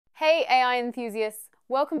Hey AI enthusiasts,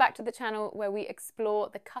 welcome back to the channel where we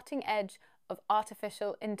explore the cutting edge of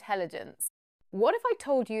artificial intelligence. What if I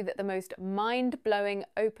told you that the most mind-blowing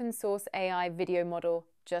open source AI video model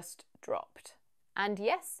just dropped? And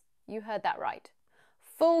yes, you heard that right.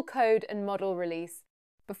 Full code and model release.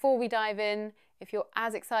 Before we dive in, if you're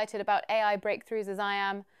as excited about AI breakthroughs as I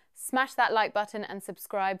am, smash that like button and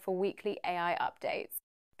subscribe for weekly AI updates.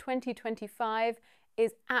 2025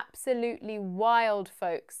 is absolutely wild,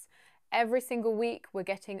 folks. Every single week, we're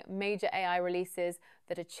getting major AI releases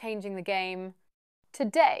that are changing the game.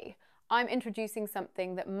 Today, I'm introducing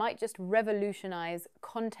something that might just revolutionize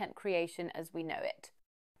content creation as we know it.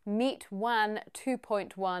 Meet WAN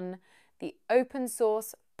 2.1, the open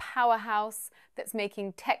source powerhouse that's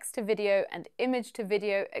making text to video and image to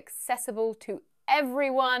video accessible to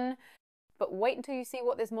everyone. But wait until you see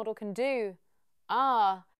what this model can do.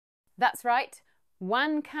 That's right.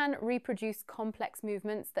 WAN can reproduce complex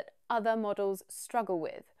movements that other models struggle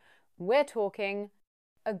with. We're talking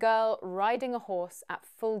a girl riding a horse at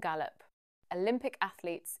full gallop, Olympic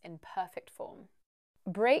athletes in perfect form,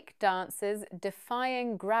 break dancers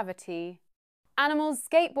defying gravity, animals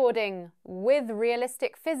skateboarding with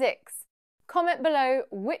realistic physics. Comment below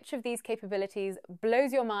which of these capabilities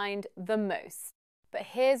blows your mind the most. But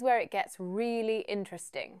here's where it gets really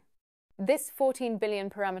interesting. This 14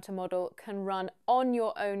 billion parameter model can run on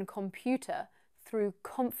your own computer through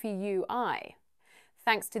ComfyUI,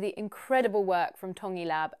 thanks to the incredible work from Tongi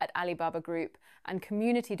Lab at Alibaba Group and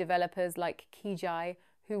community developers like Kijai,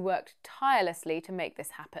 who worked tirelessly to make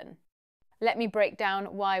this happen. Let me break down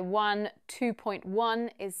why WAN 2.1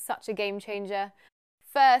 is such a game changer.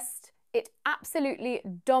 First, it absolutely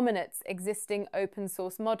dominates existing open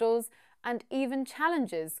source models and even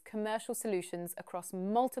challenges commercial solutions across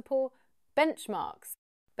multiple benchmarks.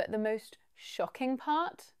 But the most shocking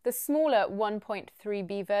part? The smaller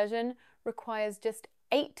 1.3B version requires just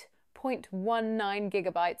 8.19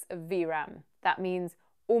 gigabytes of VRAM. That means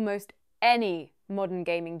almost any modern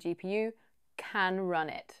gaming GPU can run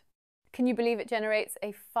it. Can you believe it generates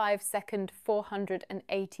a 5-second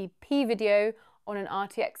 480p video on an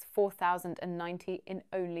RTX 4090 in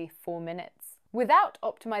only 4 minutes? Without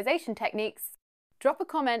optimization techniques, drop a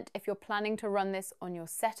comment if you're planning to run this on your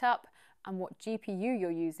setup and what GPU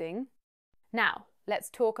you're using. Now, let's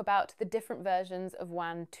talk about the different versions of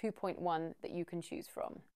WAN 2.1 that you can choose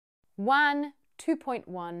from. WAN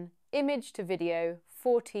 2.1, image to video,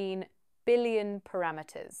 14 billion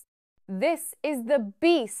parameters. This is the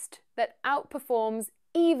beast that outperforms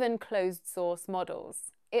even closed source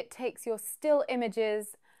models. It takes your still images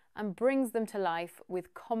and brings them to life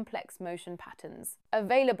with complex motion patterns,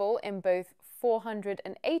 available in both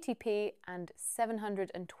 480p and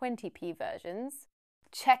 720p versions.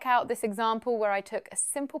 Check out this example where I took a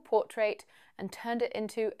simple portrait and turned it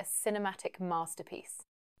into a cinematic masterpiece.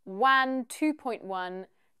 WAN 2.1,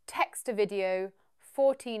 text to video,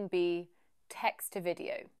 14B, text to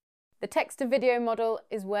video. The text to video model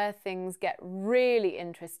is where things get really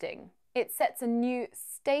interesting. It sets a new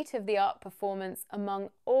state-of-the-art performance among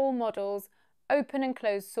all models, open and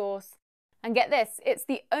closed source. And get this, it's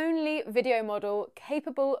the only video model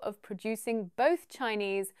capable of producing both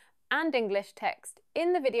Chinese and English text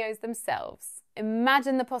in the videos themselves.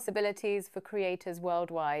 Imagine the possibilities for creators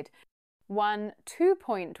worldwide. WAN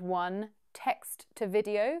 2.1, text to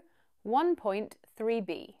video,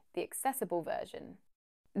 1.3B, the accessible version.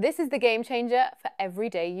 This is the game changer for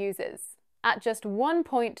everyday users. At just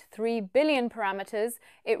 1.3 billion parameters,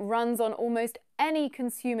 it runs on almost any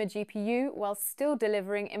consumer GPU while still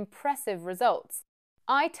delivering impressive results.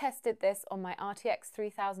 I tested this on my RTX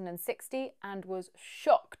 3060 and was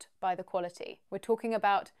shocked by the quality. We're talking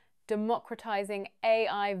about democratizing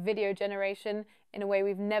AI video generation in a way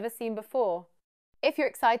we've never seen before. If you're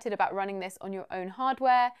excited about running this on your own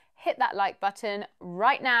hardware, hit that like button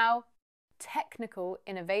right now. Technical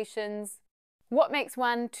innovations. What makes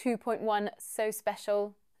WAN 2.1 so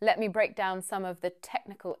special? Let me break down some of the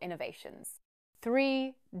technical innovations.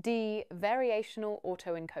 3D variational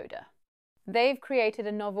autoencoder. They've created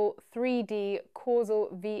a novel 3D causal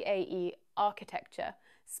VAE architecture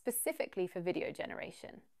specifically for video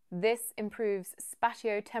generation. This improves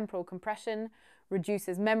spatio-temporal compression,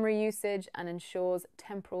 reduces memory usage, and ensures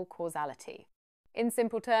temporal causality. In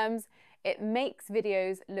simple terms, it makes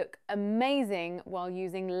videos look amazing while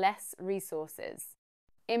using less resources.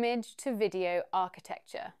 Image to video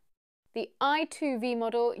architecture. The I2V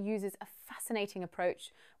model uses a fascinating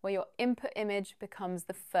approach where your input image becomes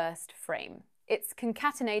the first frame. It's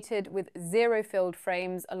concatenated with zero filled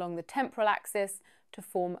frames along the temporal axis to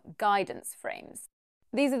form guidance frames.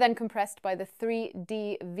 These are then compressed by the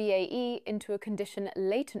 3D VAE into a condition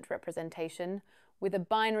latent representation with a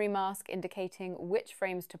binary mask indicating which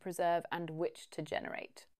frames to preserve and which to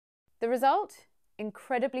generate. The result?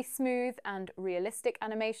 Incredibly smooth and realistic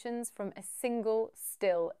animations from a single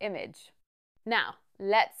still image. Now,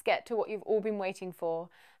 let's get to what you've all been waiting for,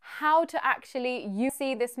 how to actually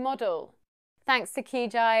see this model. Thanks to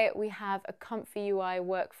Kijai, we have a ComfyUI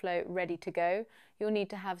workflow ready to go. You'll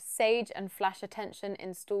need to have Sage and Flash Attention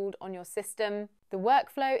installed on your system. The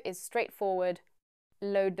workflow is straightforward.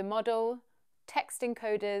 Load the model, text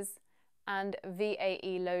encoders, and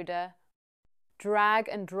VAE loader. Drag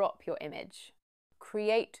and drop your image.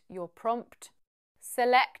 Create your prompt.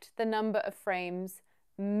 Select the number of frames,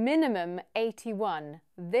 minimum 81.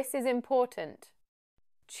 This is important.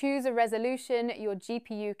 Choose a resolution your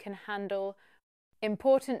GPU can handle.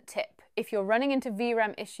 Important tip, if you're running into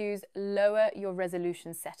VRAM issues, lower your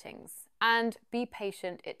resolution settings. And be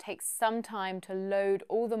patient, it takes some time to load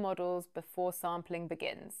all the models before sampling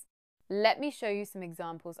begins. Let me show you some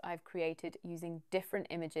examples I've created using different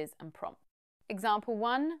images and prompts. Example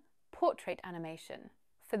 1, portrait animation.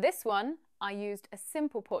 For this one, I used a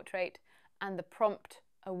simple portrait and the prompt,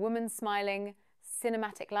 a woman smiling,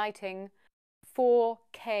 cinematic lighting,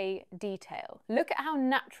 4K detail. Look at how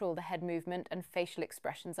natural the head movement and facial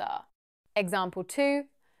expressions are. Example 2,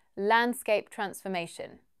 landscape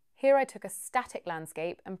transformation. Here I took a static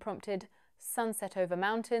landscape and prompted sunset over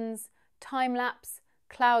mountains, time-lapse,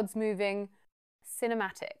 clouds moving,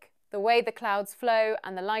 cinematic. The way the clouds flow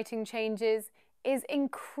and the lighting changes is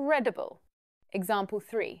incredible. Example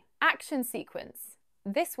 3, action sequence.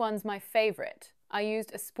 This one's my favorite. I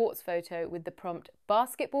used a sports photo with the prompt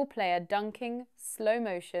basketball player dunking, slow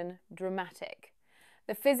motion, dramatic.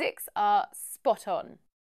 The physics are spot on.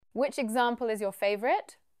 Which example is your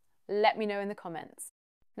favorite? Let me know in the comments.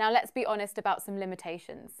 Now let's be honest about some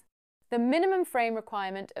limitations. The minimum frame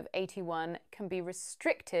requirement of 81 can be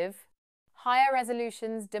restrictive. Higher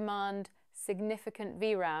resolutions demand significant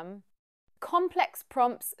VRAM. Complex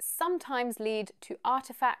prompts sometimes lead to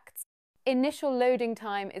artifacts. Initial loading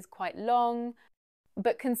time is quite long.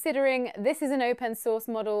 But considering this is an open source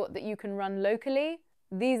model that you can run locally,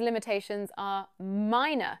 these limitations are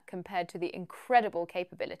minor compared to the incredible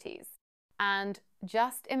capabilities. And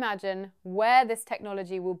just imagine where this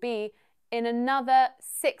technology will be in another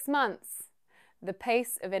 6 months. The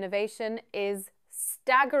pace of innovation is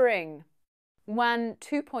staggering. WAN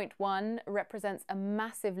 2.1 represents a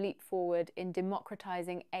massive leap forward in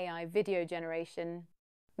democratizing AI video generation.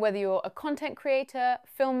 Whether you're a content creator,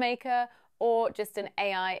 filmmaker, or just an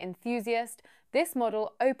AI enthusiast, this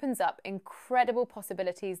model opens up incredible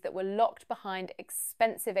possibilities that were locked behind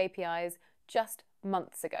expensive APIs just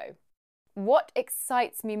months ago. What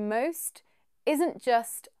excites me most isn't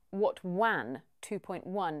just what WAN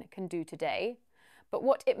 2.1 can do today, but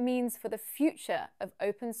what it means for the future of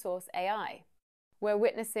open source AI. We're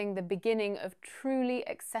witnessing the beginning of truly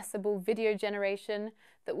accessible video generation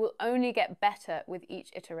that will only get better with each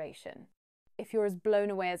iteration. If you're as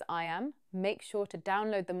blown away as I am, make sure to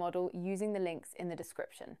download the model using the links in the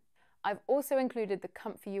description. I've also included the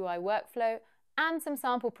ComfyUI workflow and some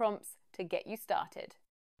sample prompts to get you started.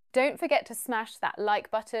 Don't forget to smash that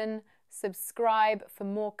like button, subscribe for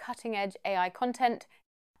more cutting-edge AI content,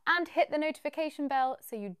 and hit the notification bell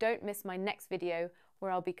so you don't miss my next video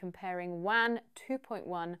where I'll be comparing WAN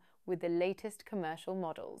 2.1 with the latest commercial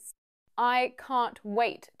models. I can't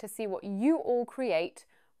wait to see what you all create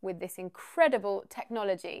with this incredible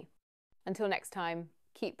technology. Until next time,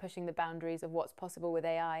 keep pushing the boundaries of what's possible with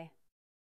AI.